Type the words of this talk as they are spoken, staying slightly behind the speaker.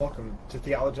to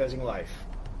Theologizing Life,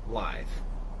 live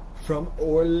from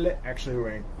actually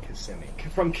we're in Kissimmee.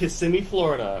 From Kissimmee,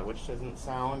 Florida, which doesn't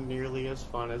sound nearly as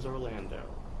fun as Orlando.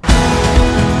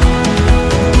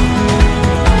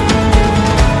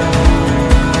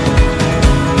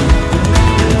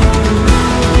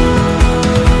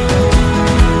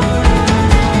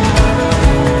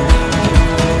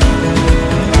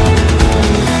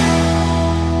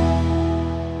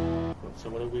 So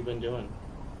what have we been doing?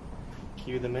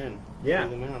 Cue them in. Yeah.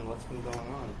 Cue them in on what's been going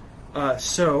on.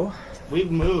 So we've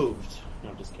moved.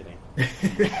 No, I'm just kidding.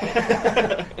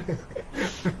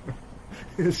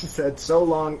 This said so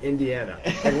long, Indiana.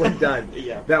 Like, we're done.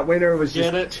 Yeah. That winter was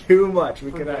just too much.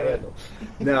 We could not handle.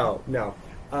 No.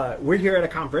 We're here at a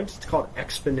conference. It's called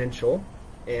Exponential,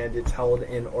 and it's held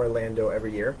in Orlando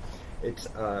every year. It's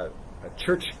a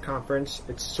church conference.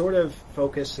 It sort of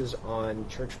focuses on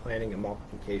church planning and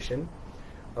multiplication,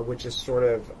 which is sort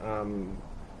of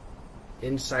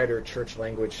insider church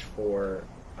language for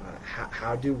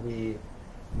how do we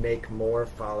make more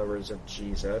followers of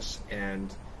Jesus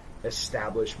and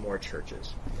establish more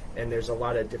churches. And there's a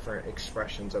lot of different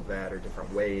expressions of that, or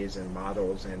different ways and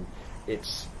models, and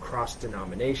it's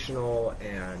cross-denominational,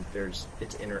 and there's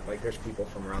people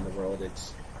from around the world.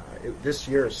 This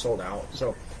year is sold out,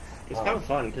 so it's kind of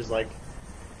fun because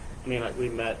we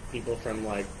met people from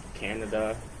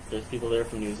Canada. There's people there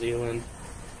from New Zealand.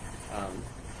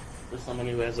 There's someone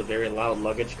who has a very loud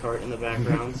luggage cart in the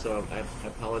background, so I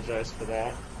apologize for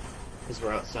that because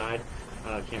we're outside.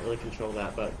 Can't really control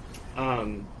that, but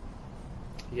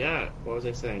yeah. What was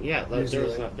I saying? Yeah, there was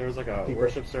a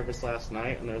worship service last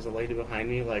night, and there was a lady behind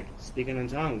me speaking in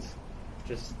tongues,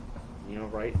 just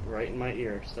right in my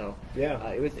ear. So yeah,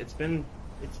 it's been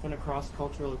a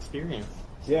cross-cultural experience.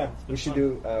 So yeah, we should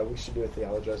do a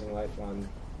Theologizing Life on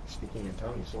speaking in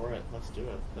tongues. For it, let's do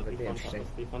it. That'd be interesting.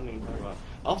 That'd be fun to talk about.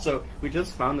 Also, we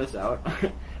just found this out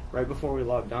right before we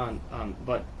logged on.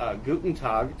 But Guten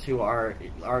Tag to our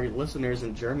listeners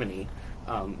in Germany.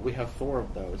 We have 4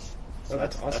 of those. So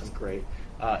that's awesome. That's great.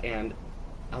 And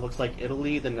it looks like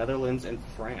Italy, the Netherlands, and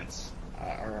France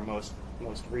are our most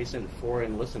recent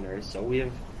foreign listeners. So we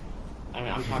have.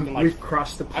 I'm talking we've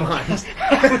crossed the pond.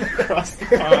 Crossed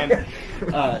the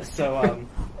pond. So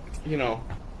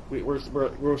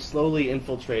We're slowly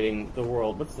infiltrating the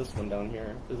world. What's this one down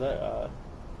here? Is that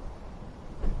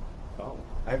oh,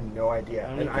 I have no idea,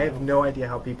 I have no idea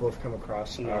how people have come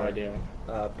across our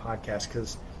podcast,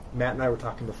 because Matt and I were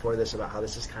talking before this about how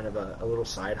this is kind of a little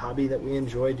side hobby that we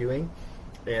enjoy doing,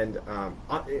 and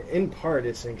in part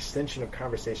it's an extension of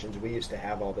conversations we used to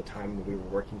have all the time when we were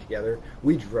working together.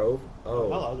 We drove. Oh,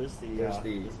 hello. There's the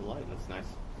light. That's nice.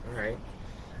 All right.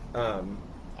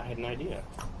 I had an idea.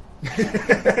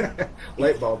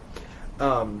 Light bulb.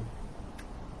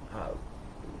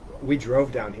 We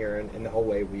drove down here, and the whole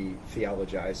way we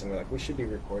theologized, and we're like, we should be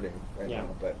recording now,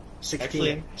 but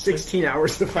 16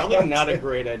 hours to probably not a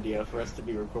great idea for us to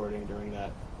be recording during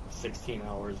that 16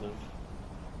 hours of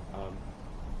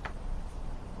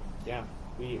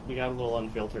we got a little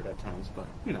unfiltered at times, but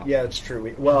yeah, it's true.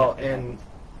 And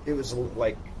it was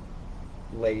late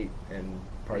and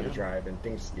part of the drive, and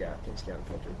things get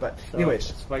unfiltered. But anyways,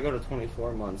 so if I go to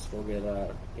 24 months, we'll get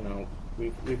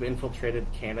we've infiltrated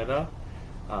Canada,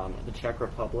 the Czech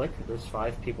Republic. There's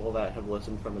 5 people that have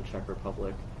listened from the Czech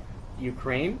Republic.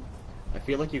 Ukraine. I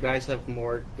feel like you guys have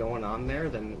more going on there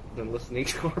than listening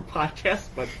to our podcast,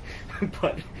 but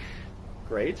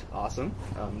great, awesome.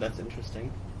 That's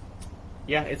interesting.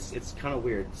 Yeah, it's kind of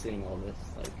weird seeing all this.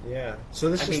 Yeah. So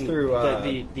this is through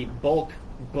the bulk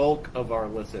of our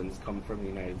listens come from the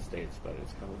United States, but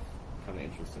it's kind of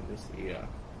interesting to see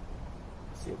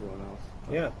everyone else.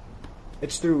 Yeah,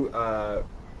 it's through our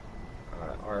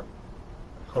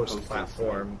host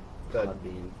platform, the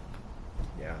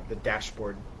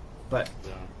dashboard. But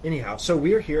anyhow, so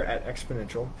we are here at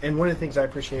Exponential, and one of the things I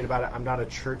appreciate about it, I'm not a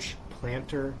church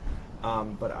planter,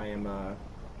 but I am a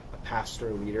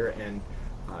pastor leader, and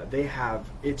they have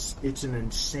it's an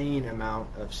insane amount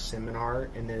of seminar,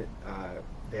 and then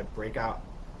they have breakout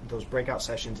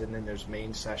sessions, and then there's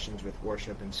main sessions with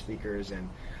worship and speakers, and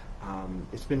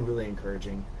it's been really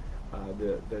encouraging,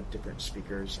 the different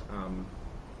speakers.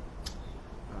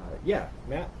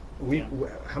 Matt,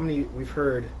 how many we've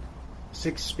heard?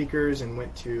 6 speakers and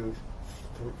went to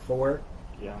 4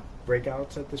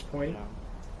 breakouts at this point. Yeah.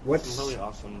 What's some really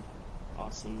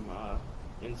awesome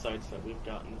insights that we've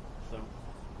gotten. So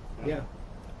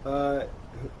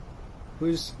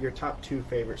who's your top 2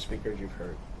 favorite speakers you've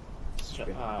heard?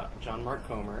 John Mark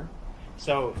Comer.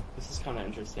 So this is kind of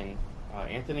interesting.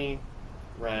 Anthony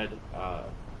read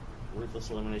Ruthless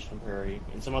Elimination of Prairie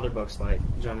and some other books by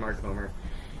John Mark Comer,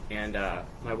 and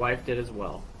my wife did as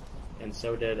well, and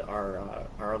so did our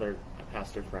other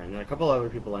pastor friend and a couple other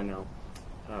people I know,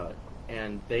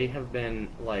 and they have been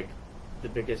like the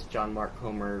biggest John Mark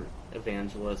Comer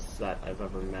evangelists that I've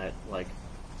ever met. Like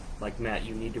Matt,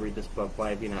 you need to read this book. Why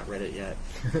have you not read it yet?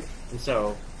 And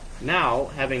so now,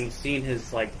 having seen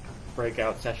his like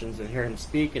breakout sessions and hear him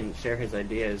speak and share his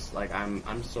ideas, like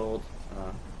I'm sold.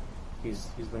 He's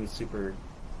been super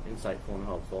insightful and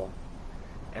helpful,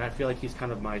 and I feel like he's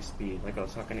kind of my speed. Like I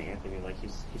was talking to Anthony, like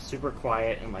he's super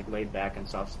quiet and like laid back and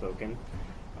soft spoken,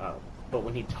 but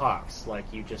when he talks,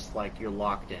 like you just like you're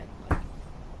locked in, like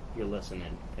you're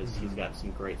listening because he's got some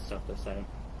great stuff to say.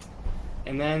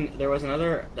 And then there was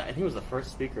another, I think it was the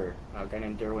first speaker, a guy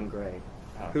named Derwin Gray.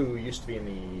 Who used to be in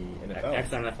the NFL.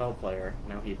 Ex-NFL player.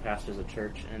 Now he pastors a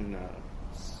church in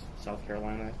South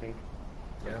Carolina, I think.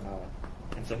 Yeah.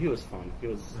 And so he was fun. He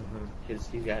was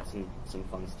he's got some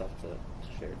fun stuff to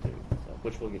share too, so,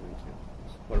 which we'll get into.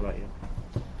 What about you?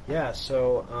 Yeah,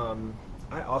 so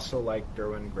I also like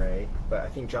Derwin Gray, but I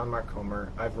think John Mark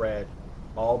Comer, I've read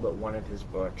all but one of his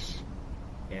books,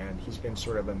 and he's been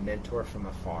sort of a mentor from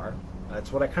afar.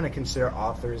 It's what I kind of consider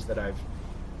authors that I've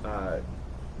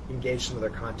engaged some of their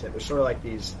content. They're sort of like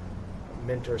these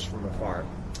mentors from afar.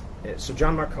 So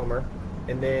John Mark Comer,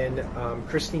 and then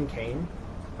Christine Caine.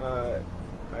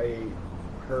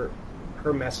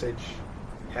 Her message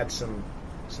had some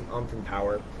oomph and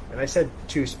power. And I said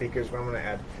two speakers, but I'm going to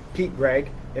add Pete Greig,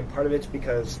 and part of it's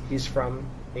because he's from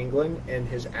England and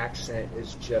his accent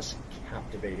is just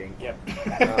captivating. Yep.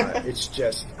 It's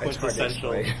just it's hard to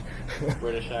explain.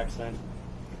 British accent.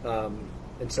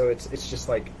 And so it's just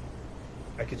like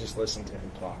I could just listen to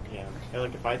him talk. Yeah.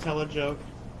 Like if I tell a joke,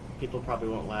 people probably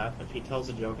won't laugh. If he tells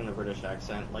a joke in a British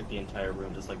accent, like the entire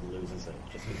room just like loses it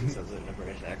just because he says it in a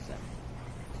British accent.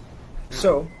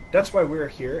 So that's why we're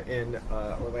here in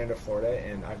Orlando, Florida,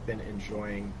 and I've been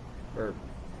enjoying, or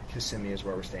Kissimmee is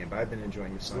where we're staying, but I've been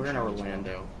enjoying the sunshine. We're in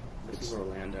Orlando. This is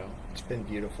Orlando. It's been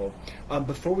beautiful.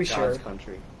 Before we God's share,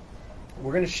 country.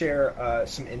 we're going to share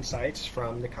some insights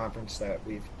from the conference that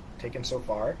we've taken so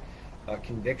far, a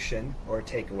conviction or a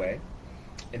takeaway,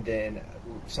 and then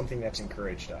something that's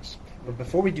encouraged us. But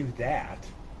before we do that,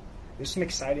 there's some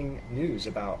exciting news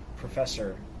about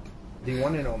the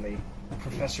one and only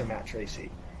Professor Matt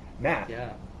Tracy. Matt,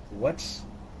 Yeah. what's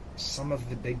some of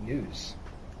the big news?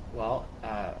 Well,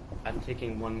 I'm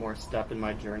taking one more step in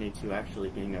my journey to actually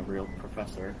being a real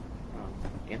professor.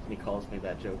 Anthony calls me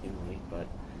that jokingly, but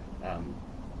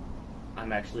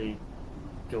I'm actually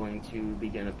going to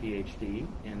begin a PhD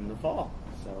in the fall.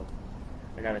 So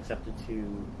I got accepted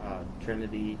to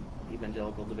Trinity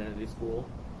Evangelical Divinity School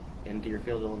in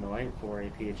Deerfield, Illinois for a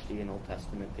PhD in Old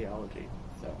Testament theology.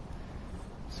 So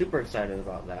super excited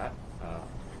about that.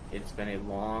 It's been a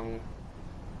long,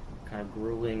 kind of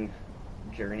grueling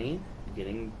journey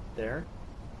getting there.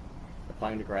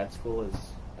 Applying to grad school is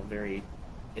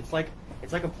it's like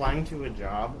applying to a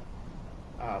job,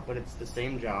 but it's the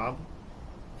same job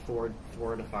 4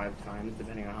 to 5 times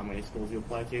depending on how many schools you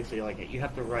apply to. So you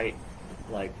have to write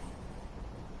like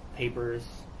papers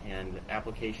and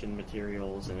application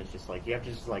materials, and it's just like you have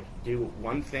to just like do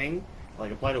one thing,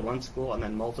 like apply to one school and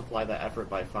then multiply that effort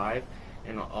by 5,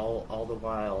 and all the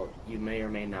while you may or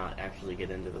may not actually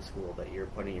get into the school that you're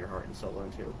putting your heart and soul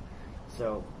into.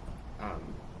 So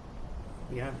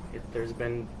there's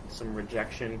been some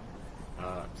rejection,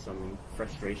 some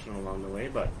frustration along the way,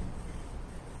 but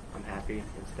I'm happy.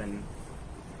 It's been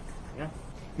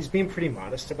He's being pretty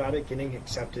modest about it. Getting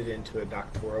accepted into a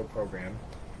doctoral program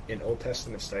in Old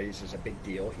Testament studies is a big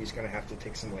deal. He's going to have to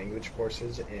take some language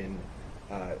courses in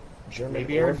German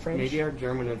or French. Maybe our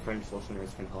German and French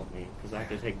listeners can help me, because I have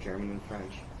to take German and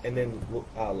French. And then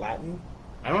Latin?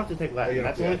 I don't have to take Latin. Oh,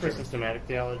 That's only for systematic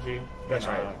theology. That's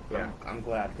right. Yeah. I'm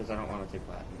glad, because I don't want to take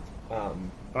Latin.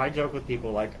 Um, But I joke with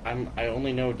people, like, I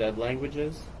only know dead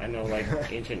languages. I know, like,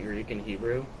 ancient Greek and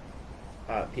Hebrew,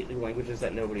 languages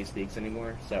that nobody speaks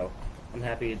anymore. So I'm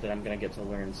happy that I'm going to get to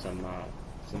learn some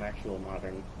actual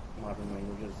modern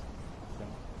languages. So,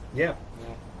 yeah.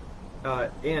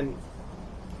 And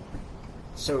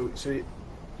so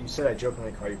you said I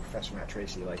jokingly call you Professor Matt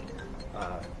Tracy. Like,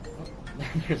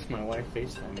 here's my wife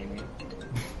FaceTiming me.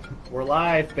 We're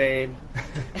live, babe.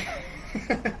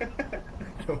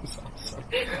 That was awesome.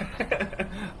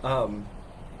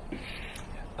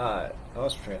 I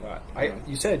lost my train of thought.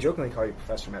 You said I jokingly call you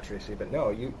Professor Matt Tracy, but no,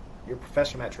 you're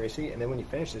Professor Matt Tracy, and then when you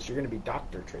finish this, you're going to be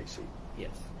Dr. Tracy.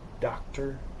 Yes.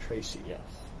 Dr. Tracy. Yes.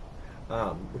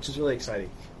 Which is really exciting.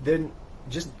 Then,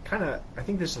 just kind of, I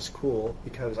think this is cool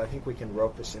because I think we can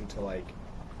rope this into like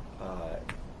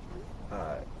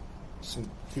some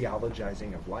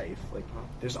theologizing of life. Like,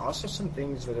 there's also some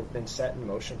things that have been set in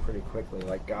motion pretty quickly.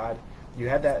 Like, God, you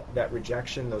had that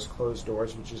rejection, those closed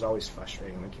doors, which is always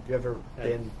frustrating. Like, have you ever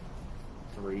been...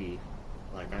 3.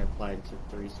 Like, I applied to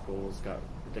 3 schools, got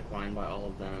declined by all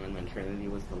of them, and then Trinity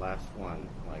was the last one.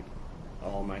 Like,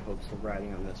 all my hopes were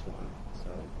riding on this one. So,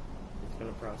 it's been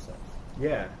a process.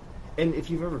 Yeah. And if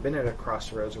you've ever been at a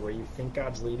crossroads where you think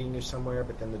God's leading you somewhere,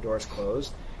 but then the door's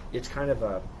closed, it's kind of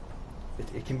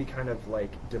it can be kind of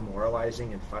like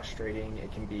demoralizing and frustrating.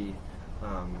 It can be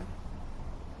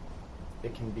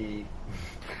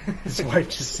his wife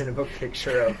just sent him a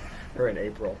picture of her in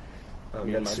April.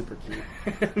 That's super cute.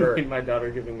 And my daughter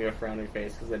giving me a frowny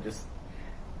face because I just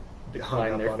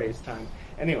declined their FaceTime.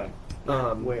 Anyway,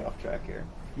 way off track here.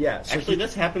 Yeah. So actually,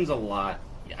 this happens a lot.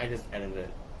 I just edit it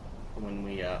when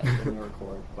we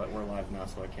record, but we're live now,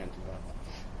 so I can't do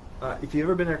that. If you've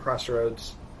ever been at a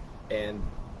crossroads and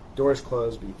doors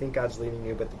closed, but you think God's leading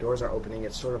you, but the doors are opening,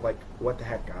 it's sort of like, what the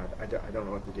heck, God? I don't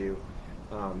know what to do.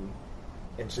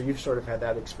 And so you've sort of had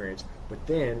that experience. But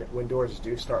then when doors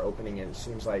do start opening and it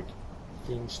seems like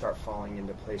things start falling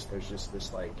into place, there's just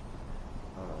this like,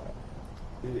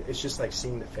 it's just like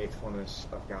seeing the faithfulness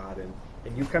of God.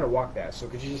 And you've kind of walked that. So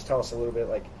could you just tell us a little bit,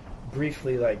 like,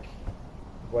 briefly, like,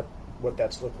 what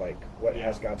that's looked like? What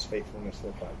has God's faithfulness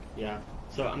looked like? Yeah.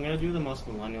 So I'm going to do the most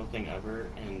millennial thing ever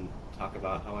and talk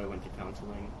about how I went to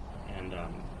counseling. And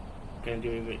I'm going to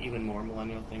do even more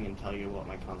millennial thing and tell you what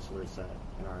my counselor said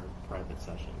in our private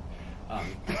session.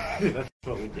 That's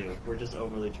what we do. We're just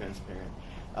overly transparent.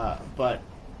 But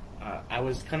I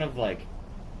was kind of like,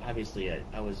 obviously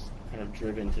I was kind of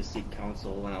driven to seek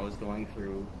counsel when I was going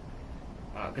through,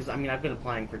 because I mean I've been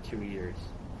applying for 2 years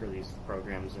for these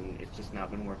programs and it's just not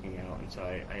been working out, and so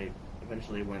I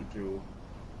eventually went to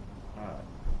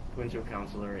a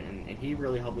counselor, and he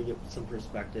really helped me get some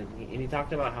perspective, and he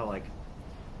talked about how, like,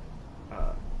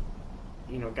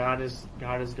 God is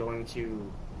going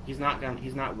to, he's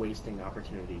not wasting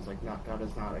opportunities. Like, God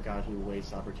is not a God who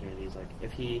wastes opportunities. Like,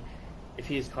 if he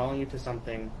is calling you to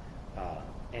something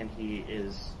and he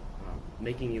is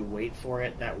making you wait for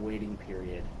it, that waiting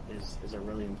period is a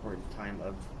really important time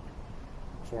of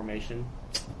formation.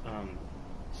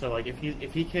 So, like, if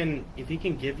he can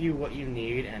give you what you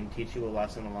need and teach you a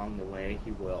lesson along the way,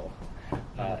 he will.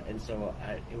 And so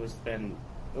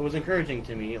it was encouraging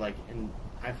to me. Like, and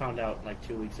I found out like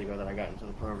 2 weeks ago that I got into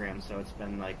the program. So it's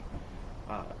been like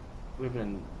we've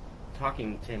been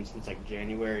talking to him since like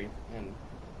January, and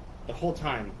the whole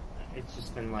time it's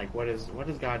just been like, what is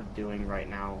God doing right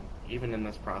now, even in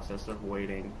this process of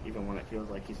waiting, even when it feels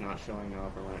like he's not showing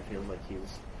up, or when it feels like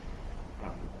he's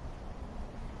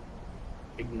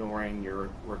ignoring your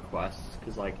requests.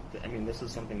 Because, like, I mean, this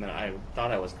is something that I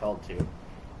thought I was called to,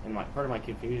 and part of my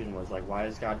confusion was like, why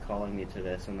is God calling me to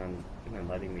this and then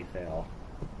letting me fail?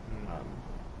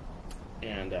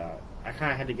 And I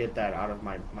kind of had to get that out of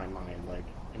my mind. Like,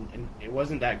 and it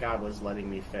wasn't that God was letting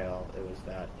me fail; it was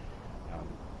that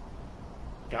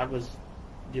God was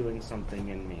doing something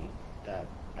in me that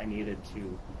I needed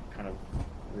to kind of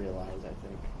realize, I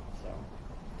think. So,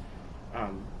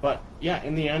 but yeah,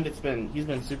 in the end, he's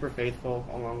been super faithful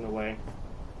along the way.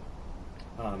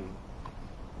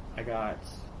 I got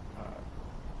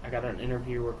an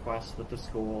interview request with the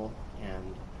school,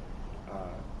 and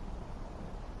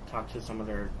talked to some of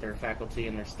their faculty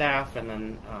and their staff, and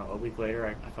then a week later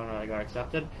I found out I got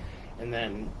accepted. And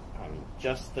then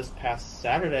just this past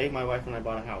Saturday, my wife and I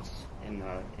bought a house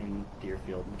in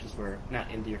Deerfield, which is where,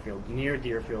 not in Deerfield, near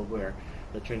Deerfield, where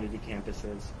the Trinity campus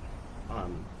is.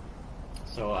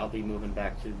 So I'll be moving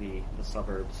back to the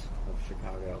suburbs of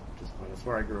Chicago, which is fun. That's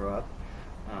where I grew up.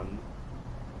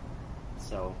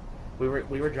 So we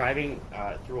were driving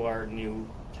through our new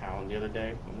town the other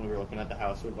day when we were looking at the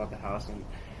house. We bought the house, and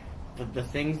the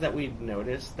things that we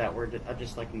noticed that were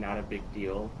just like not a big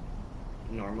deal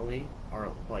normally are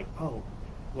like, oh,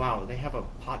 wow, they have a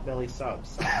Potbelly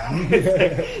Subs.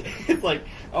 It's like,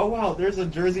 oh wow, there's a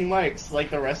Jersey Mike's,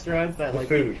 like the restaurants that, like,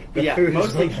 food.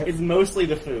 It's mostly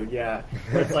the food, yeah.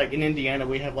 But it's like in Indiana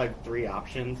we have like 3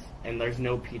 options, and there's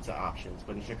no pizza options.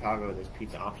 But in Chicago there's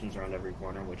pizza options around every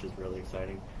corner, which is really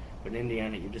exciting. But in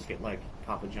Indiana you just get like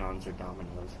Papa John's or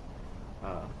Domino's.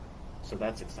 So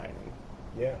that's exciting.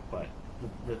 Yeah. But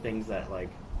the things that, like,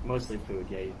 mostly food,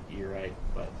 yeah, you're right.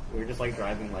 But we were just like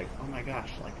driving, like, oh my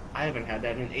gosh, like, I haven't had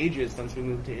that in ages since we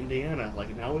moved to Indiana.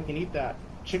 Like, now we can eat that.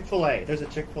 Chick-fil-A. There's a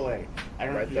Chick-fil-A. I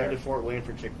don't know if you have to Fort Wayne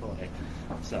for Chick-fil-A.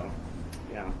 So,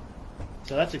 yeah.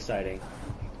 So that's exciting.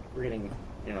 We're getting,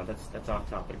 that's off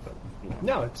topic, but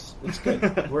No, it's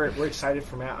good. We're excited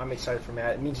for Matt. I'm excited for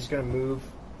Matt. It means he's going to move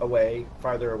away,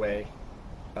 farther away.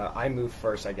 I moved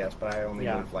first, I guess, but I only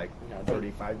moved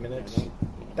 35 minutes.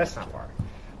 That's not far.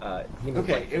 He moved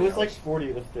okay, 3 it was hours.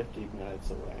 40 to 50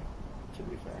 minutes away, to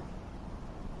be fair.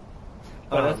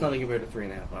 But that's nothing compared to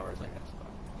 3.5 hours, I guess.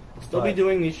 We'll still be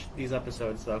doing these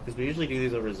episodes, though, because we usually do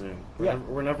these over Zoom.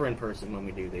 We're never in person when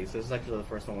we do these. This is actually the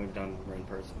first one we've done when we're in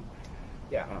person.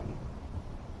 Yeah.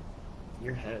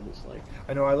 Your head is like...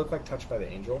 I know, I look like Touched by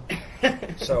the Angel.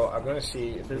 So I'm going to see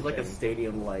if there's a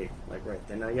stadium light, right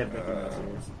there. Now you have Mickey Mouse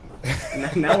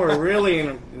ears. now we're really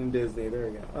in Disney. There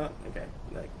we go. Oh, okay.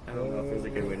 I don't know if there's a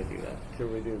good way to do that.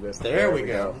 Can we do this? There we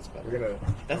go. That's better.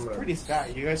 That's pretty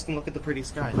sky. You guys can look at the pretty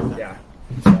sky. Yeah.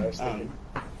 So I was thinking,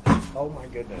 oh my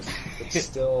goodness. It's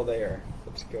still there.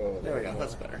 Let's go. There we go.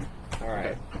 That's better. All right.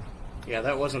 Okay. Yeah,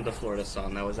 that wasn't the Florida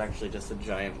sun. That was actually just a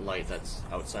giant light that's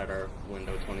outside our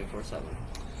window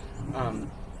 24/7.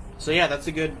 So yeah, that's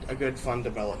a good fun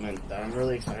development that I'm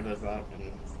really excited about,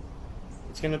 and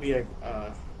it's going to be a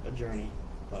journey,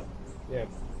 but yeah,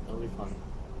 it'll be fun.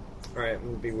 All right, I'm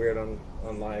going to be weird on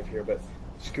live here, but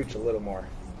scooch a little more,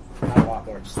 not a lot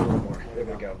more, just a little more. There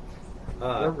we go.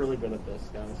 We're really good at this,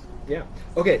 guys. Yeah.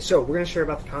 Okay, so we're going to share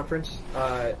about the conference.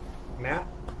 Matt,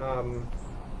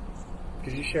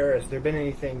 could you share, has there been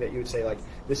anything that you would say, like,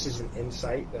 this is an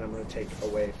insight that I'm going to take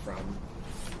away from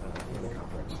the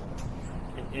conference?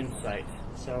 An insight.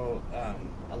 So,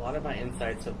 a lot of my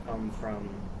insights have come from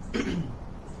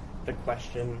the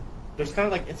question. There's kind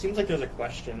of like, it seems like there's a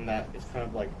question that is kind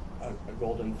of like a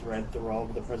golden thread through all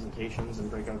of the presentations and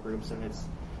breakout groups, and it's,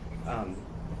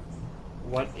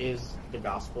 what is the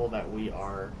gospel that we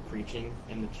are preaching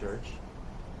in the church,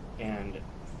 and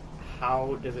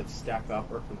how does it stack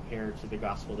up or compare to the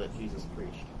gospel that Jesus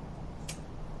preached?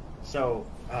 So,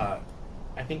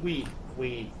 I think we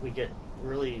get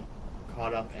really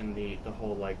caught up in the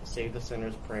whole, like, save the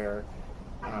sinner's prayer,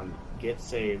 get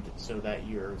saved so that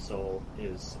your soul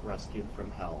is rescued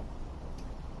from hell.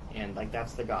 And, like,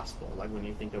 that's the gospel. Like, when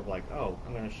you think of, like, oh,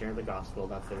 I'm going to share the gospel,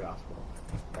 that's the gospel.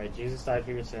 Right? Jesus died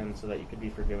for your sins so that you could be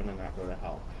forgiven and not go to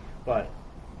hell. But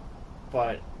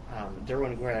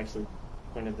Derwin Gwynn actually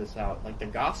pointed this out. Like, the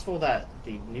gospel that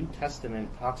the New Testament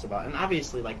talks about, and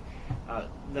obviously, like,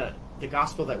 the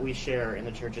gospel that we share in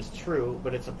the church is true,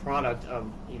 but it's a product of,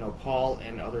 Paul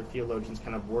and other theologians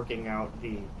kind of working out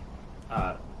the,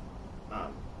 I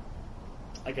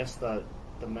guess the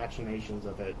machinations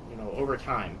of it, over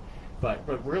time.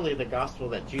 But really, the gospel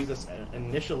that Jesus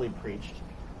initially preached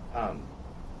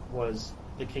was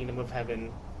the kingdom of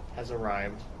heaven has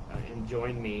arrived, and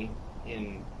join me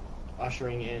in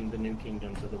ushering in the new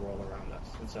kingdoms of the world around us.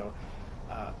 And so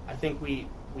I think we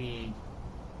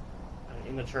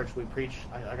in the church, we preach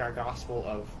our gospel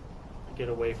of get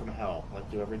away from hell, like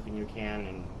do everything you can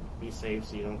and be safe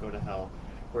so you don't go to hell.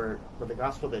 Where the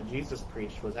gospel that Jesus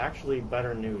preached was actually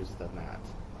better news than that.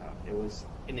 It was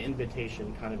an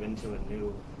invitation kind of into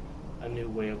a new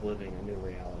way of living, a new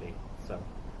reality. So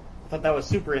I thought that was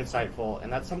super insightful,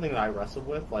 and that's something that I wrestled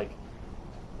with. Like,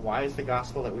 why is the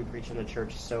gospel that we preach in the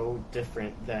church so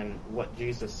different than what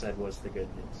Jesus said was the good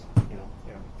news?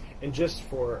 Yeah. And just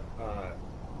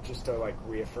to like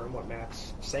reaffirm what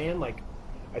Matt's saying, like,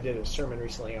 I did a sermon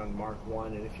recently on Mark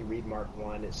 1, and if you read Mark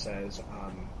 1, it says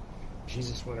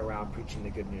Jesus went around preaching the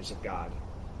good news of God.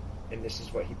 And this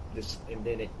is what and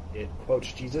then it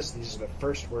quotes Jesus. These are the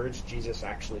first words Jesus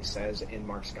actually says in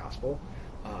Mark's gospel.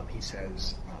 He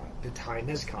says, the time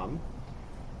has come.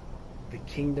 The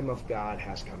kingdom of God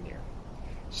has come near.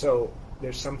 So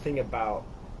there's something about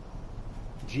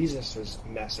Jesus'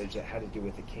 message that had to do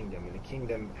with the kingdom, and the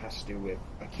kingdom has to do with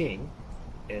a king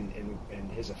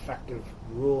and his effective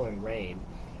rule and reign,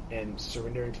 and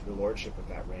surrendering to the lordship of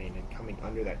that reign and coming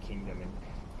under that kingdom. And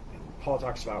Paul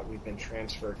talks about we've been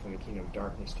transferred from the kingdom of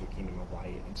darkness to a kingdom of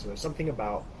light. And so there's something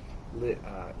about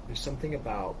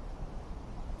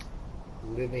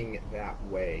living that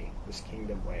way, this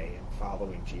kingdom way, and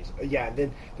following Jesus. Yeah, and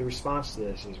then the response to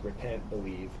this is repent,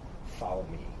 believe, follow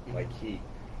me. Mm-hmm. Like it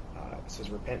says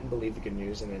repent and believe the good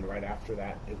news, and then right after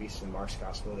that, at least in Mark's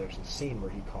gospel, there's a scene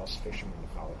where he calls fishermen to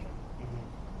follow him.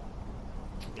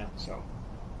 Mm-hmm. Yeah. So,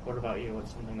 what about you?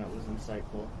 What's something that was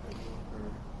insightful?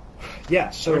 Yeah,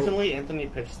 so originally Anthony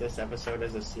pitched this episode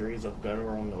as a series of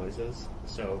guttural noises.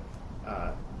 So,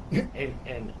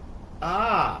 and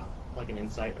like an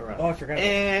insight or I forgot.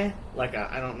 Like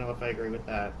I don't know if I agree with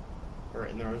that. Or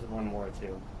and there was one more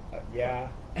too. Yeah.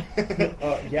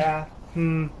 Yeah.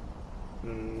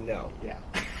 No. Yeah.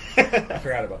 I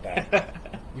forgot about that.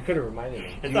 You could have reminded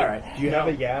me. It's all right. Do you have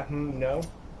a yeah? No.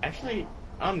 Actually,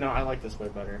 no. I like this way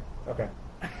better. Okay.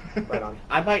 Right on.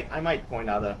 I might point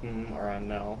out a or a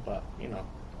no, but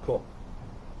Cool.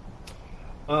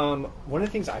 One of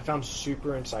the things I found super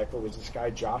insightful was this guy,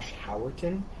 Josh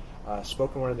Howerton,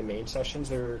 spoke in one of the main sessions.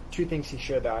 There were two things he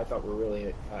shared that I thought were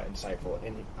really insightful.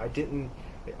 And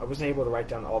I wasn't able to write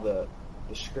down all the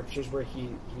scriptures where he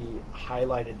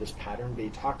highlighted this pattern, but he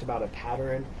talked about a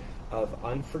pattern of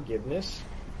unforgiveness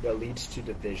that leads to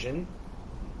division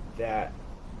that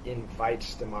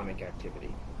invites demonic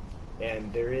activity.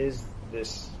 And there is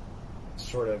this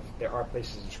there are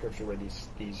places in Scripture where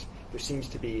there seems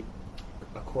to be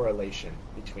a correlation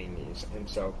between these. And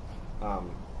so,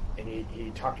 and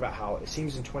he talked about how it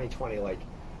seems in 2020, like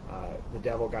the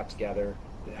devil got together,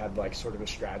 they had like sort of a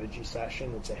strategy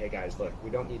session and said, hey guys, look, we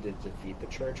don't need to defeat the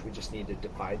church, we just need to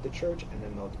divide the church, and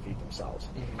then they'll defeat themselves.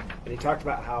 Mm-hmm. And he talked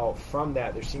about how from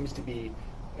that there seems to be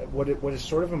what has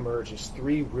sort of emerged is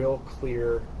three real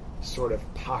clear sort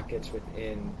of pockets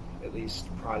within at least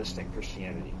Protestant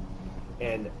Christianity.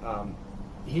 And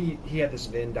he had this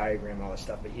Venn diagram and all this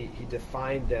stuff, but he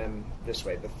defined them this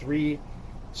way. The three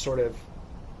sort of,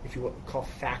 if you will call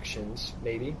factions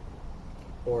maybe,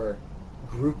 or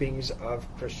groupings of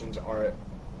Christians are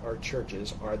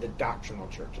churches, are the doctrinal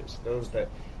churches. Those that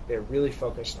they're really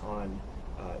focused on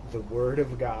the Word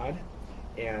of God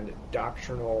and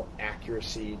doctrinal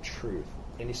accuracy, truth.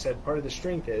 And he said part of the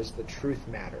strength is the truth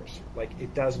matters. Like,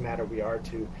 it does matter. We are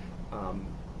to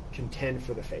contend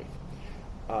for the faith.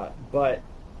 But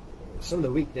some of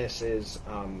the weakness is,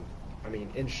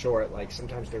 in short, like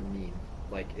sometimes they're mean.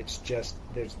 Like, it's just,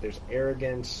 there's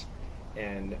arrogance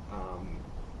and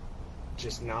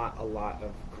just not a lot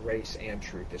of grace and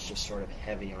truth. It's just sort of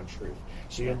heavy on truth.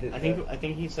 So you have I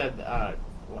think he said, I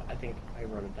think I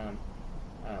wrote it down.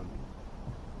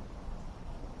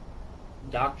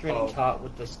 Doctrine taught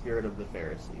with the spirit of the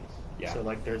Pharisees. Yeah. So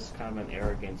like there's kind of an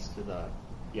arrogance to the...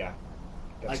 Yeah,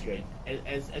 that's good.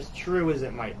 As true as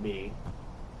it might be,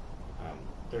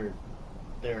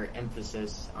 their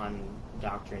emphasis on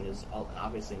doctrine is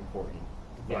obviously important.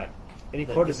 But yeah. And he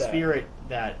quoted the spirit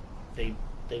that they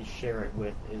share it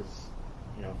with is,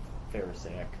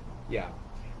 Pharisaic. Yeah.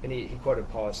 And he quoted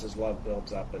Paul, it says, love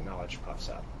builds up, but knowledge puffs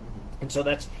up. Mm-hmm. And so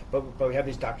that's, but we have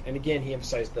these doctrines, and again, he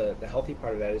emphasized the healthy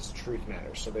part of that is truth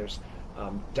matters. So there's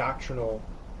doctrinal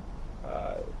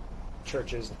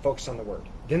churches that focus on the Word.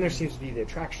 Then there seems to be the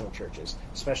attractional churches,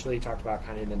 especially talked about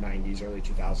kind of in the 90s, early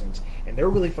 2000s, and they're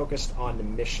really focused on the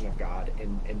mission of God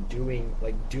and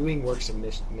doing works of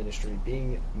ministry,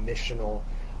 being missional,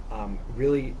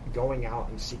 really going out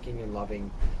and seeking and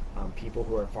loving people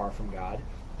who are far from God.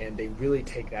 And they really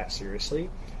take that seriously.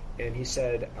 And he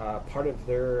said part of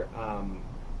their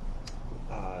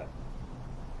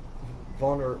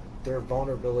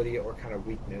vulnerability or kind of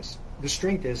weakness, the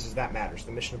strength is that matters.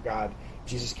 The mission of God,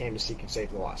 Jesus came to seek and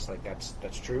save the lost. Like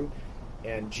that's true.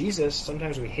 And Jesus,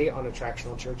 sometimes we hate on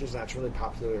attractional churches. That's really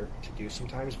popular to do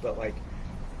sometimes. But like,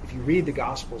 if you read the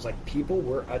Gospels, like people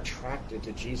were attracted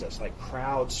to Jesus. Like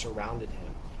crowds surrounded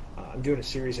him. I'm doing a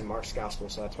series in Mark's Gospel,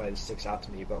 so that's why this sticks out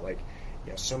to me. But like,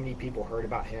 so many people heard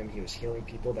about him. He was healing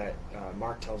people that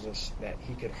Mark tells us that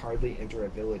he could hardly enter a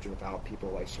village without people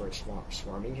like sort of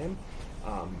swarming him.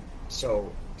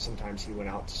 So sometimes he went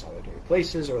out to solitary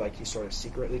places, or like he sort of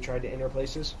secretly tried to enter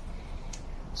places.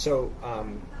 So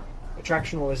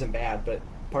attractional isn't bad, but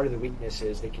part of the weakness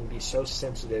is they can be so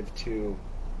sensitive to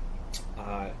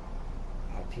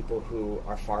people who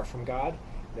are far from God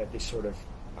that they sort of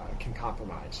can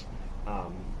compromise.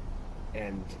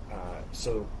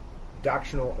 So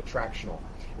doctrinal, attractional.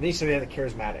 And then you said they have the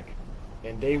charismatic.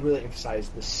 And they really emphasize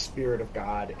the Spirit of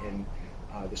God and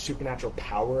the supernatural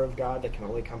power of God that can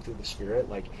only come through the Spirit.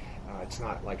 Like, it's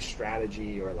not like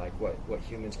strategy or like what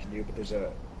humans can do, but there's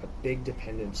a big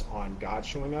dependence on God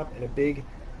showing up and a big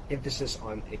emphasis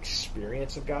on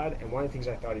experience of God. And one of the things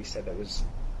I thought he said that was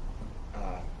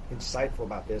insightful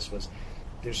about this was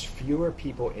there's fewer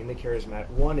people in the charismatic.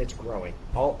 One, it's growing.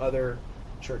 All other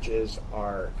churches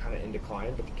are kind of in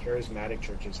decline, but the charismatic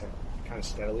churches have kind of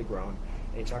steadily grown.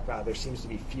 And he talked about how there seems to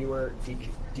be fewer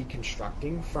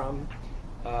deconstructing from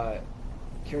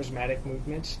charismatic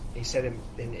movements. He said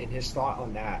in his thought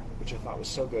on that, which I thought was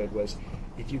so good, was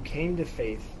if you came to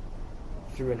faith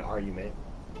through an argument,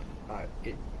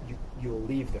 you'll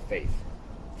leave the faith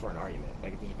for an argument,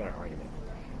 like if there's a better argument.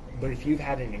 But if you've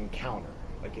had an encounter,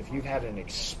 like if you've had an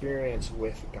experience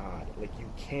with God, like you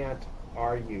can't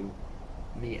argue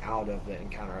me out of the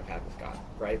encounter I've had with God,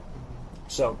 right?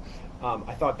 So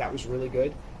I thought that was really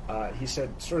good. He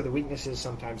said sort of the weakness is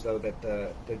sometimes, though, that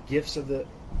the gifts of the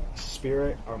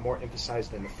Spirit are more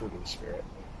emphasized than the fruit of the Spirit.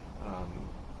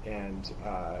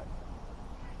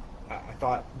 I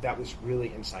thought that was really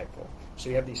insightful. So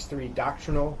you have these three: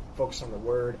 doctrinal, focus on the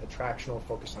Word; attractional,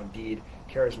 focus on deed;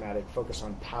 charismatic, focus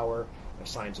on power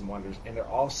signs and wonders, and they're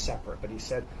all separate. But he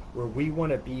said where we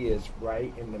want to be is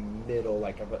right in the middle,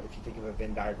 like if you think of a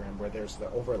Venn diagram where there's the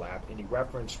overlap. And he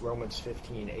referenced Romans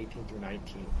 15:18 through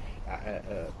 19,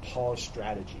 Paul's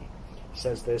strategy. He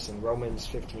says this in Romans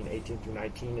 15:18 through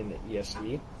 19 in the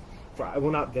ESV. For I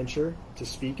will not venture to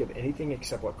speak of anything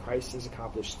except what Christ has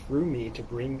accomplished through me to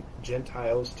bring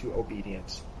Gentiles to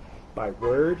obedience, by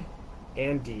word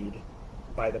and deed,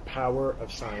 by the power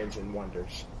of signs and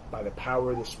wonders, by the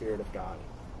power of the Spirit of God.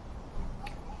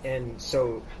 And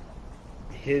so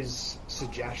his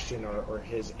suggestion or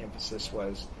his emphasis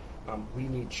was we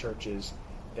need churches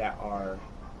that are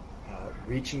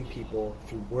reaching people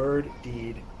through word,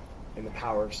 deed, and the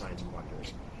power of signs and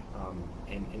wonders.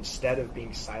 And instead of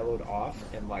being siloed off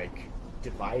and like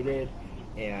divided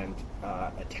and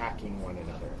attacking one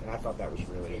another. And I thought that was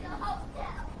really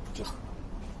just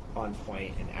on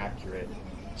point and accurate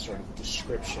sort of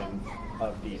description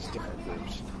of these different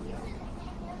groups.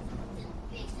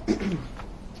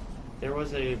 There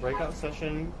was a breakout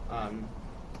session.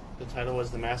 The title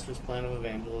was The Master's Plan of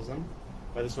Evangelism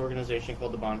by this organization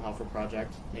called the Bonhoeffer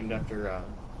Project, named after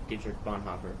Dietrich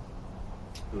Bonhoeffer,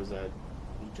 who was a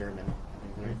German,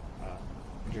 I think, right?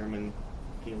 German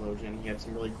theologian. He had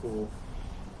some really cool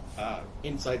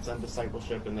insights on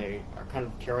discipleship, and they are kind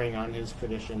of carrying on his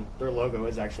tradition. Their logo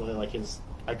is actually like his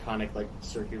iconic, like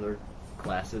circular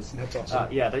glasses. That's awesome.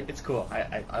 It's cool.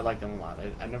 I like them a lot.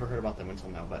 I've never heard about them until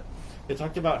now, but they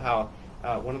talked about how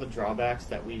one of the drawbacks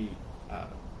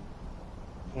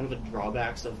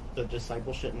of the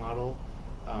discipleship model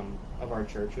of our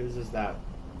churches is that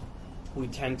we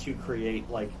tend to create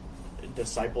like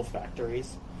disciple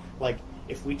factories. Like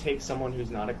if we take someone who's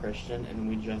not a Christian and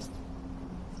we just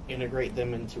integrate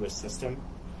them into a system,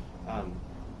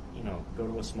 go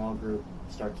to a small group,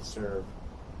 start to serve,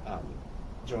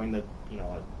 join the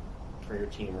a prayer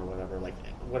team or whatever, like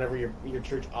whatever your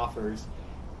church offers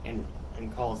and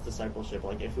calls discipleship.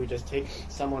 Like if we just take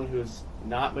someone who's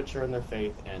not mature in their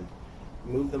faith and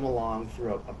move them along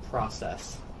through a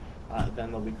process,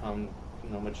 then they'll become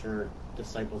mature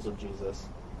disciples of Jesus.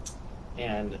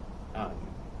 And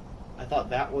I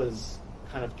thought that was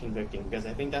kind of convicting, because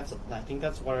I think that's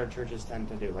what our churches tend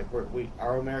to do. Like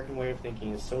our American way of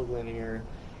thinking is so linear,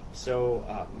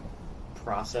 so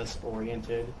process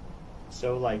oriented,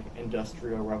 so like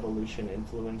industrial revolution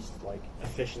influenced, like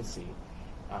efficiency,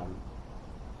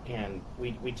 and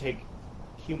we take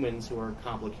humans who are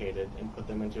complicated and put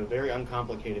them into a very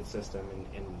uncomplicated system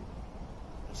and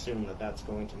assume that that's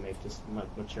going to make just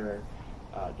mature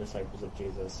disciples of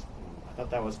Jesus. I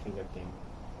thought that was convicting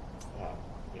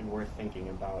and worth thinking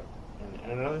about.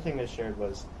 And another thing they shared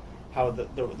was how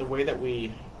the way that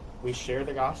we share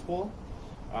the gospel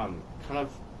kind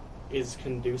of is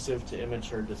conducive to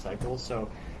immature disciples. So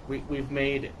we've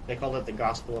made, they called it the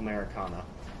gospel Americana,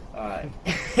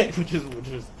 which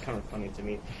is kind of funny to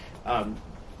me.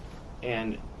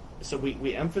 And so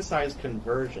we emphasize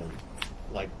conversion,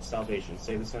 like salvation,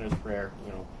 say the sinner's prayer,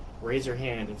 raise your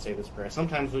hand and say this prayer.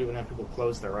 Sometimes we even have people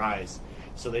close their eyes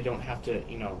so they don't have to,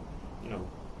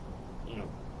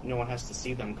 no one has to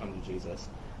see them come to Jesus,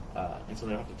 and so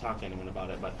they don't have to talk to anyone about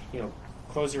it. But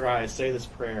close your eyes, say this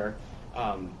prayer,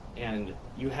 and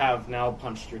you have now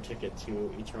punched your ticket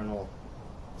to eternal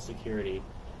security.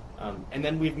 And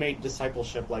then we've made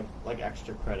discipleship like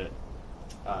extra credit,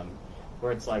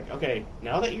 where it's like, okay,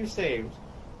 now that you're saved,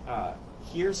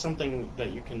 here's something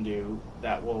that you can do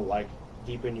that will like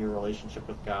deepen your relationship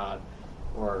with God,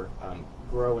 or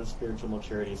grow in spiritual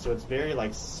maturity. So it's very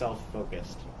like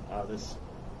self-focused.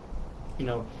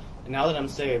 Now that I'm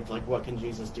saved, like what can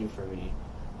Jesus do for me?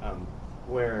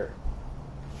 Where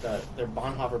their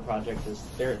Bonhoeffer Project is,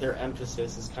 their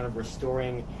emphasis is kind of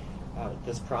restoring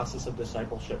this process of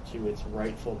discipleship to its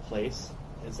rightful place.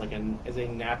 It's like as a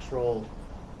natural,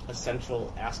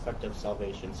 essential aspect of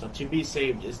salvation. So to be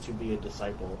saved is to be a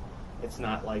disciple. It's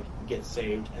not like get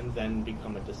saved and then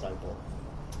become a disciple.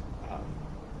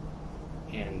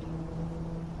 And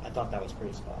I thought that was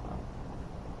pretty spot on.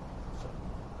 So.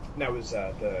 That was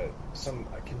some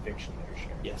conviction that you're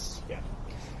sharing. Yes. Yeah.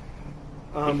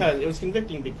 Because it was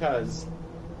convicting, because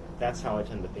that's how I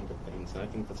tend to think of things, and I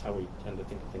think that's how we tend to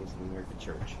think of things in the American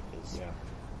church. Is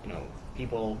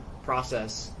people,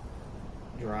 process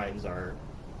drives our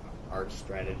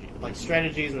strategy, like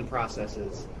strategies and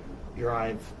processes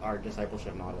drive our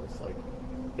discipleship models. Like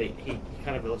he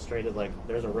kind of illustrated, like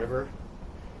there's a river,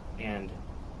 and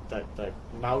the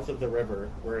mouth of the river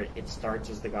where it starts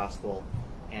is the gospel,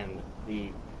 and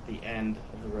the end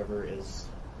of the river is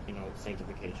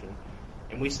sanctification.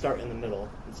 And we start in the middle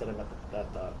instead of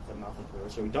at the mouth of the river.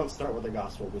 So we don't start with the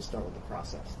gospel, we start with the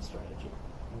process, the strategy.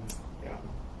 Yeah.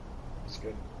 It's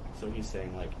good. So he's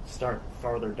saying, like, start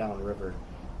farther downriver,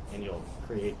 and you'll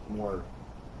create more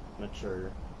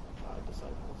mature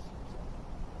disciples.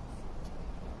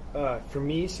 For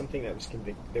me, something that was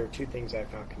there were two things I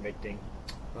found convicting.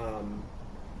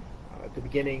 At the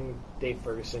beginning, Dave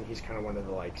Ferguson, he's kind of one of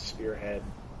the like spearhead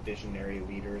visionary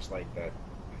leaders like that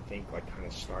I think like kind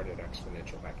of started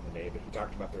Exponential back in the day. But he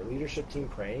talked about their leadership team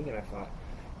praying, and I thought,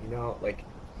 like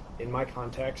in my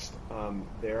context,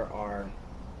 there's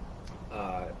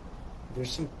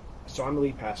some. So I'm a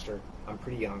lead pastor. I'm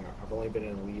pretty young. I've only been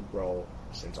in a lead role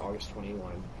since August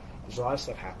 21. There's a lot of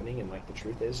stuff happening, and like the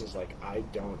truth is like I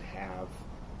don't have,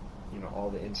 all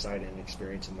the insight and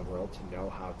experience in the world to know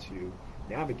how to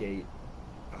navigate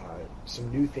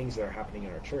some new things that are happening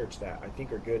in our church that I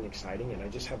think are good and exciting. And I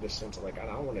just have this sense of like I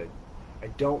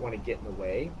don't want to get in the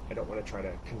way. I don't want to try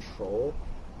to control.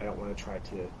 I don't want to try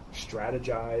to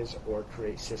strategize or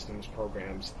create systems,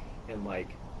 programs, and like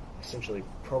essentially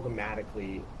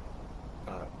programmatically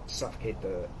suffocate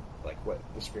what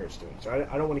the Spirit's doing. So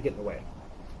I don't want to get in the way.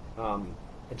 And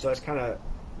so that's kind of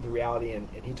the reality. And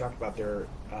he talked about their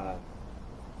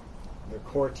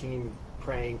core team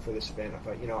praying for this event. I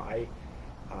thought,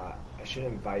 I should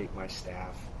invite my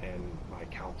staff and my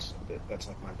council. That's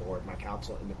like my board, my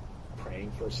council, into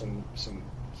praying for some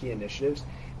key initiatives.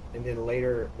 And then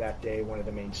later that day, one of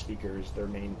the main speakers,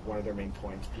 one of their main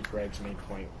points, Pete Gregg's main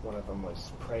point, one of them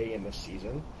was pray in this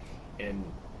season. And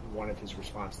one of his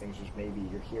response things was maybe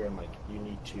you're here and like you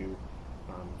need to.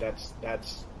 That's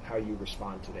how you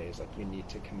respond today. Is like you need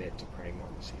to commit to praying more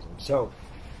in the season. So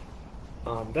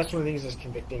that's one of the things that's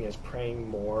convicting is praying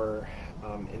more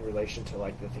in relation to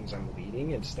like the things I'm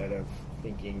leading instead of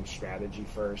thinking strategy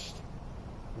first,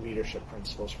 leadership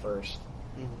principles first,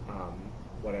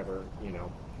 whatever.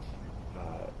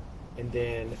 And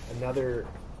then another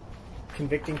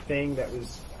convicting thing that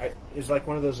is like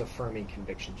one of those affirming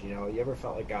convictions. You ever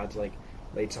felt like God's like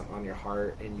laid something on your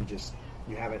heart and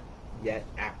you haven't yet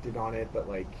acted on it, but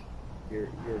like you're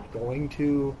going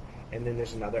to, and then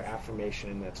there's another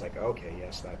affirmation that's like, okay,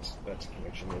 yes, that's a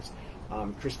conviction.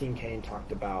 Christine Kane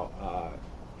talked about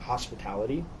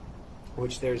hospitality,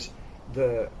 which there's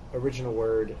the original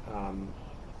word,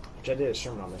 which I did a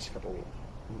sermon on this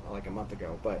a month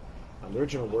ago, but the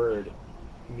original word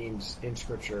means in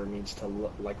Scripture means to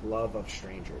love of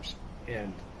strangers,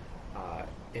 and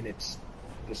it's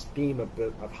this theme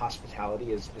of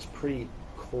hospitality is pretty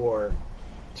core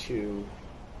to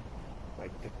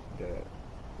like the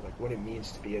like what it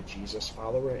means to be a Jesus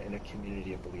follower in a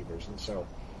community of believers. And so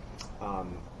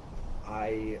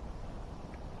I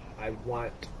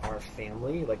want our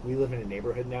family, like we live in a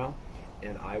neighborhood now,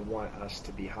 and I want us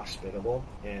to be hospitable.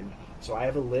 And so I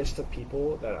have a list of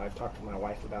people that I've talked to my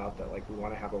wife about that like we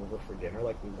want to have over for dinner.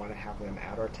 Like we want to have them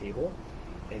at our table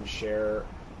and share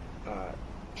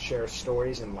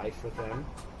stories and life with them.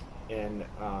 And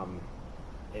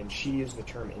she used the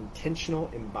term intentional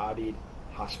embodied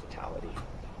hospitality.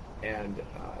 And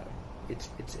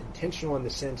it's intentional in the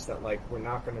sense that like we're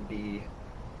not going to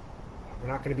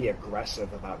be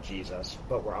aggressive about Jesus,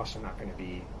 but we're also not going to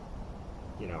be,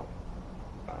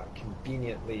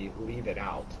 conveniently leave it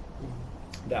out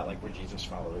that like we're Jesus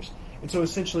followers. And so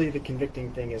essentially the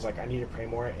convicting thing is like I need to pray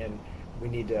more, and we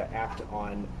need to act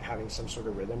on having some sort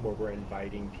of rhythm where we're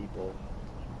inviting people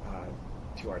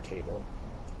to our table.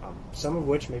 Some of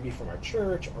which may be from our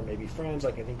church or maybe friends.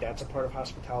 Like I think that's a part of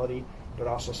hospitality, but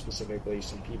also specifically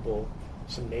some people,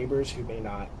 some neighbors who may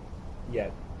not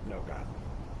yet know God.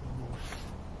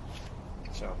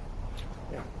 So,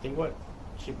 yeah. I think what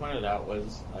she pointed out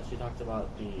was she talked about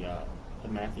the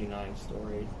Matthew 9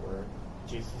 story where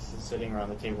Jesus is sitting around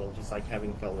the table just like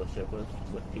having fellowship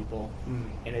with people.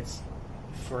 And it's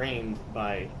framed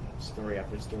by story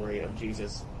after story of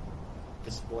Jesus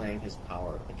displaying his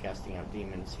power, like casting out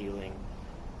demons, healing.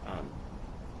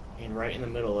 And right in the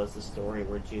middle is the story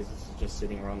where Jesus is just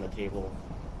sitting around the table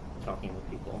talking with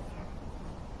people.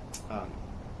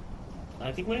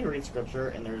 I think when you read Scripture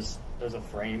and there's a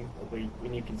frame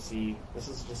when you can see, this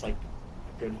is just like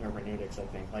good hermeneutics, I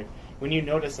think. Like when you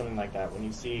notice something like that, when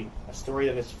you see a story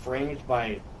that is framed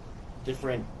by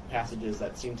different passages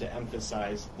that seem to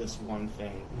emphasize this one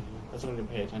thing, that's something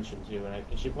to pay attention to. And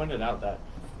she pointed out that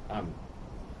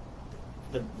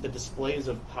the displays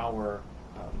of power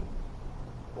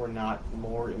were not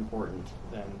more important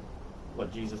than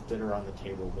what Jesus did around the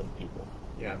table with people.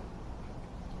 Yeah.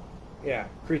 Yeah,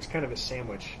 creates kind of a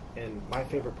sandwich, and my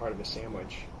favorite part of a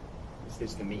sandwich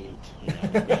is the meat.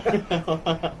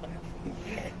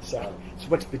 So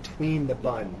what's between the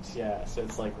buns? Yeah, so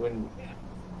it's like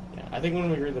I think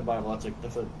when we read the Bible,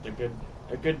 that's a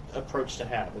good approach to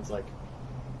have. It's like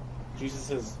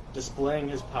Jesus is displaying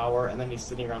his power, and then he's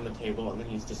sitting around the table, and then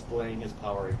he's displaying his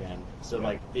power again. So,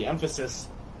 like, the emphasis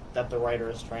that the writer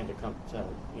is trying to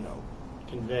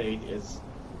convey is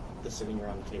the sitting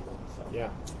around the table. So, Yeah.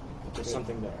 there's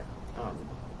something there.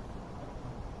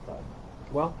 But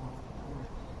Well,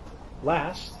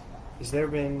 last, is there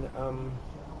an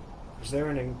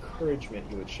encouragement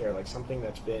you would share, like something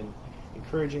that's been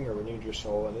encouraging or renewed your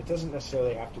soul? And it doesn't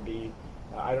necessarily have to be,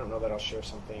 I don't know that I'll share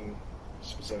something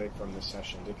specific from this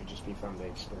session. It could just be from the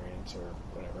experience or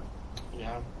whatever.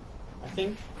 yeah, I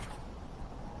think,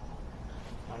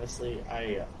 honestly,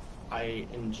 I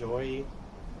enjoy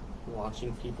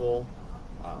watching people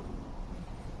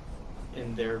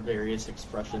in their various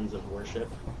expressions of worship.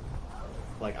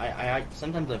 Like, I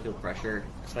sometimes I feel pressure,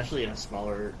 especially in a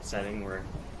smaller setting where,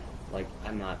 like,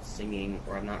 I'm not singing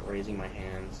or I'm not raising my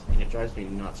hands, and it drives me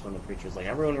nuts when the preacher's like,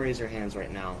 everyone raise your hands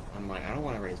right now. I'm like, I don't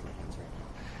want to raise my hands right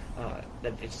now.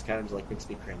 That it just kind of like makes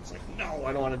me cringe. Like, no,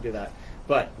 I don't want to do that.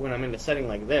 But when I'm in a setting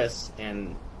like this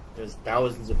and there's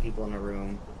thousands of people in a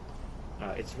room,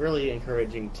 it's really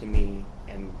encouraging to me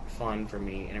and fun for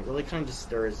me, and it really kind of just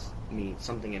stirs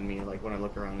something in me, like when I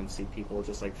look around and see people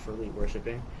just like freely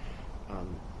worshiping.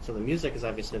 So the music has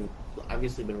obviously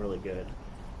been really good.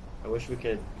 I wish we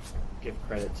could give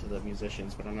credit to the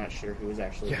musicians, but I'm not sure who is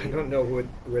actually. Yeah, I don't know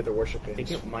where the worship is. I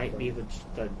think it might be the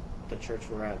church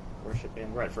we're at worship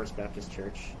in. We're at First Baptist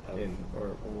Church in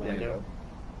Orlando.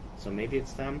 So maybe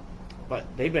it's them, but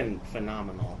they've been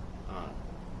phenomenal,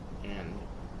 and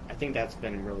I think that's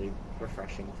been really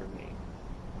refreshing for me.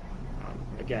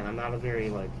 Again, I'm not a very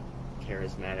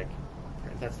charismatic.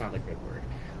 That's not a good word.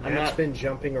 Matt's been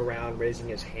jumping around, raising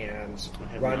his hands,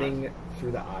 running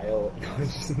through the aisle.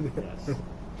 Yes.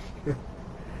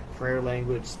 Prayer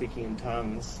language, speaking in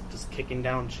tongues, just kicking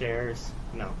down chairs.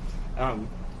 No.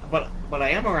 But I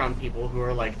am around people who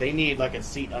are they need a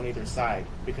seat on either side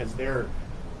because they're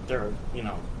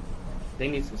they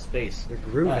need some space. They're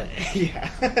grooving.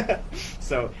 Yeah.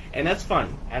 So, and that's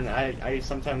fun. And I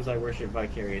sometimes I worship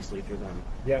vicariously through them.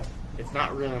 Yeah. It's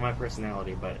not really my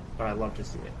personality, but I love to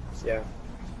see it. So. Yeah.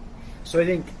 So I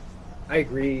think I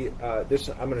agree. I'm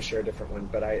going to share a different one,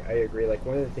 but I agree.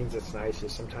 One of the things that's nice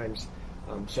is sometimes.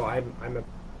 So I'm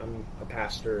a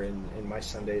pastor, and in my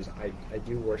Sundays I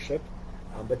do worship.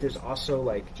 But there's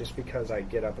also just because I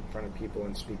get up in front of people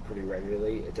and speak pretty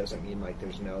regularly, it doesn't mean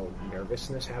there's no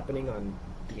nervousness happening on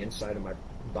the inside of my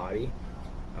body.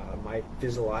 My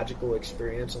physiological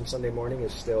experience on Sunday morning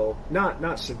is still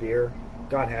not severe.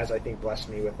 God has, I think, blessed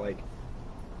me with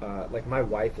my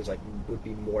wife is would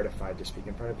be mortified to speak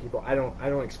in front of people. I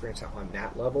don't experience that on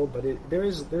that level, but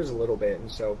there's a little bit, and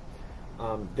so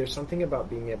there's something about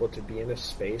being able to be in a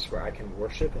space where I can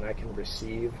worship and I can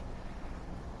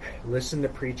listen to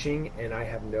preaching, and I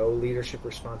have no leadership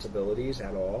responsibilities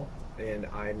at all, and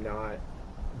I'm not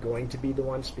going to be the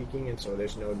one speaking, and so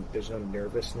there's no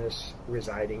nervousness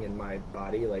residing in my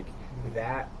body.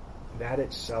 That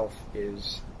itself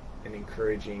is an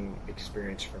encouraging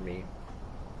experience for me.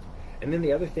 And then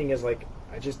the other thing is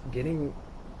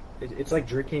it's like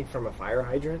drinking from a fire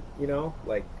hydrant,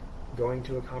 going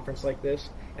to a conference like this,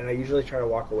 and I usually try to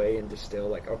walk away and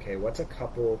distill okay, what's a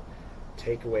couple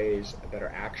takeaways that are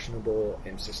actionable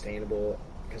and sustainable,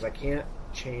 because I can't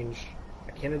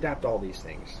adapt all these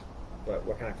things, but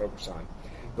what can I focus on?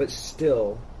 But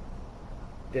still,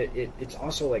 it's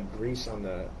also like grease on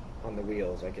the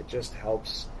wheels. It just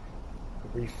helps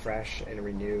refresh and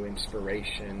renew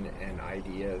inspiration and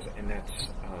ideas, and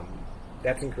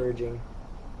that's encouraging.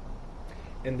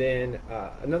 And then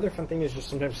another fun thing is just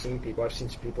sometimes seeing people. I've seen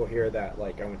some people here that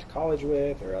I went to college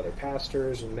with, or other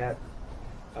pastors, and met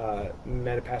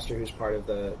a pastor who's part of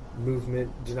the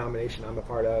movement denomination I'm a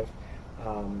part of,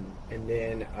 and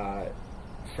then a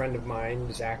friend of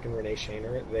mine, Zach and Renee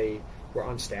Shaner, they were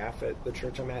on staff at the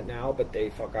church I'm at now, but they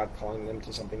felt God calling them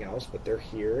to something else, but they're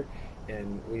here,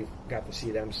 and we've got to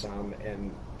see them some,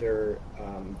 and they're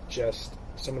just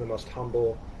some of the most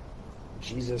humble,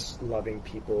 Jesus-loving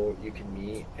people you can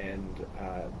meet, and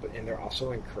they're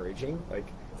also encouraging.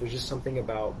 There's just something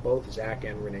about both Zach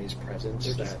and Renee's presence.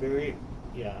 They're just very,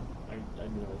 I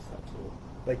noticed that too.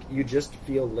 You just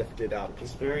feel lifted up.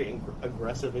 Just very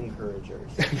aggressive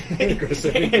encouragers.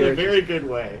 Aggressive in encouragers. a very good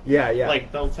way. Yeah.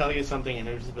 They'll tell you something and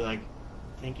they'll just be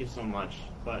thank you so much.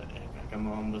 But I'm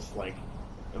almost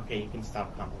okay, you can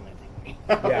stop complimenting me.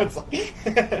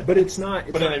 Yeah. But it's not.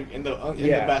 It's but not, in the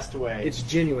best way. It's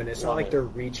genuine. It's not Love they're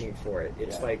reaching for it.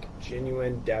 It's Yeah.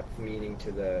 Genuine depth meaning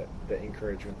to the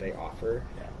encouragement they offer,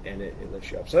 and it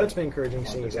lifts you up. So that's been encouraging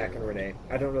seeing Zach and Renee.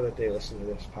 I don't know that they listen to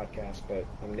this podcast, but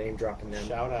I'm name dropping them.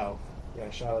 Shout out. Yeah,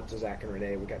 shout out to Zach and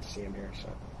Renee. We got to see them here. So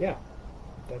yeah,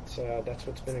 that's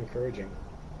what's been encouraging.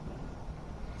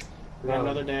 We got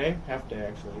another day, half day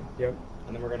actually. Yep.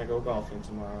 And then we're gonna go golfing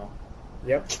tomorrow.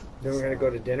 Yep. Then we're gonna go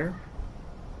to dinner,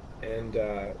 and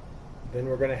then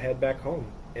we're gonna head back home,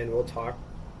 and we'll talk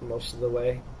most of the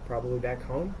way probably back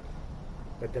home.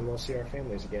 But then we'll see our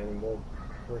families again, and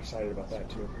we're excited about that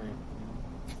too. Right.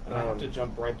 And I have to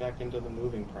jump right back into the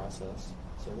moving process.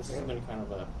 So this has been kind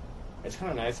of it's kind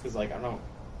of nice because like I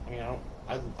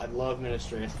love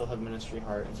ministry. I still have ministry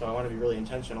heart, and so I want to be really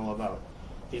intentional about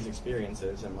these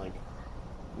experiences and like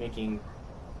making,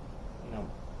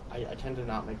 I tend to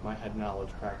not make my head knowledge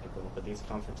practical, but these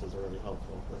conferences are really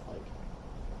helpful with like,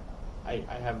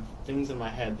 I have things in my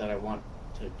head that I want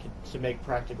to make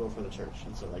practical for the church,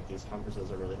 and so like these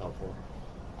conferences are really helpful.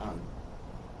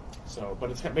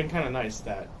 But it's been kind of nice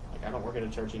that like I don't work at a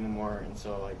church anymore, and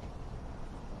so like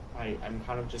I'm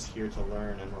kind of just here to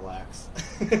learn and relax,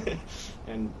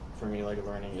 and for me like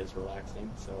learning is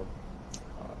relaxing, so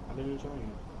I've been enjoying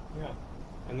it. Yeah,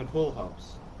 and the pool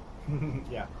helps.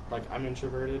 Yeah, like I'm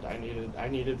introverted. I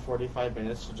needed 45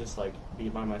 minutes to just like be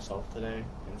by myself today,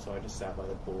 and so I just sat by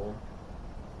the pool.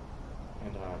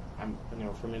 And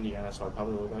I'm from Indiana, so I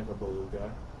probably look like a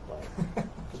beluga, but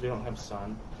because we don't have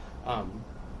sun.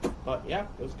 But yeah,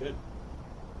 it was good.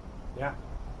 Yeah,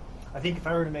 I think if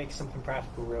I were to make something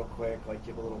practical real quick, like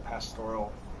give a little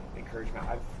pastoral encouragement,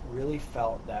 I've really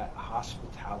felt that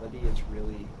hospitality is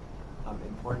really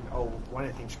important. Oh, one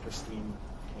of the things Christine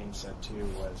Kane said too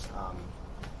was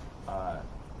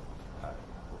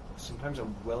sometimes a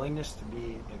willingness to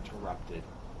be interrupted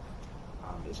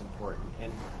is important.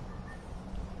 And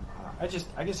I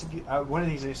guess if you, one of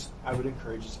the things I would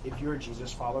encourage is if you're a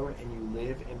Jesus follower and you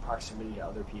live in proximity to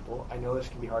other people. I know this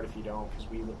can be hard if you don't, because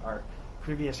our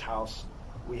previous house,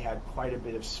 we had quite a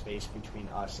bit of space between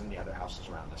us and the other houses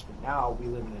around us. But now we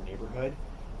live in a neighborhood,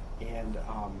 and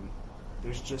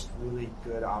there's just really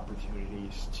good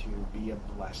opportunities to be a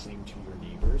blessing to your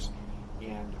neighbors.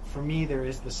 And for me, there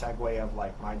is the segue of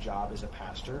like my job as a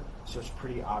pastor, so it's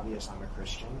pretty obvious I'm a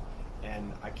Christian,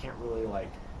 and I can't really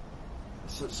like.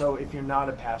 So if you're not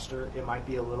a pastor, it might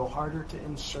be a little harder to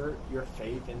insert your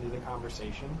faith into the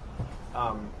conversation.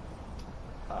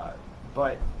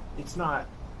 But it's not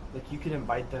like you could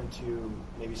invite them to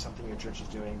maybe something your church is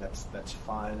doing that's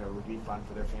fun or would be fun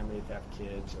for their family if they have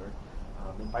kids, or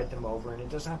invite them over, and it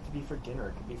doesn't have to be for dinner.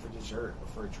 It could be for dessert or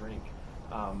for a drink.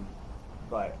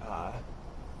 But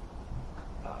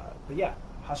yeah,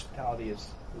 hospitality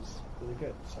is really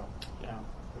good. So yeah,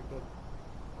 very good.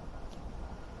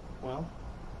 Well,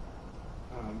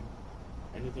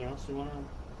 anything else you want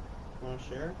to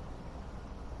share?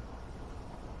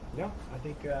 No, I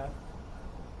think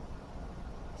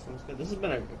sounds good. This has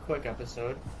been a quick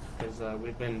episode because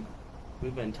we've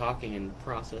been talking and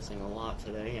processing a lot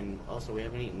today, and also we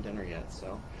haven't eaten dinner yet.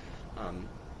 So,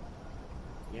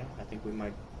 yeah, I think we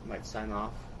might sign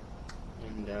off,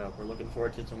 and we're looking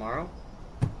forward to tomorrow.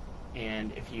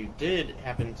 And if you did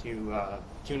happen to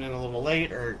tune in a little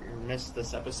late or miss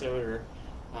this episode, or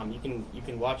you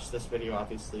can watch this video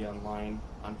obviously online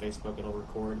on Facebook. It'll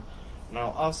record, and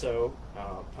I'll also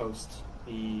post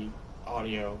the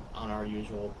audio on our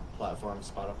usual platforms: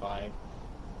 Spotify,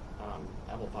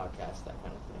 Apple Podcasts, that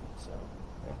kind of thing. So,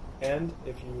 and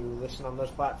if you listen on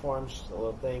those platforms, just a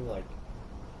little thing like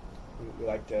we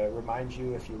like to remind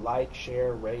you: if you like,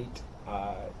 share, rate,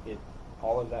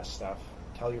 all of that stuff.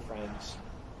 Tell your friends.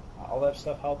 All that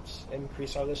stuff helps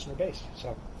increase our listener base.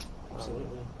 So,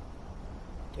 absolutely.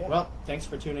 Yeah. Well, thanks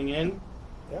for tuning in.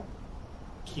 Yeah.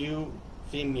 Cue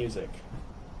theme music.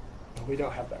 We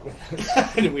don't have that with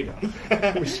us. We don't.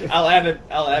 I'll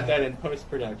add that in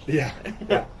post-production. Yeah.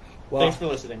 Yeah. Well, thanks for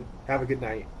listening. Have a good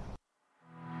night.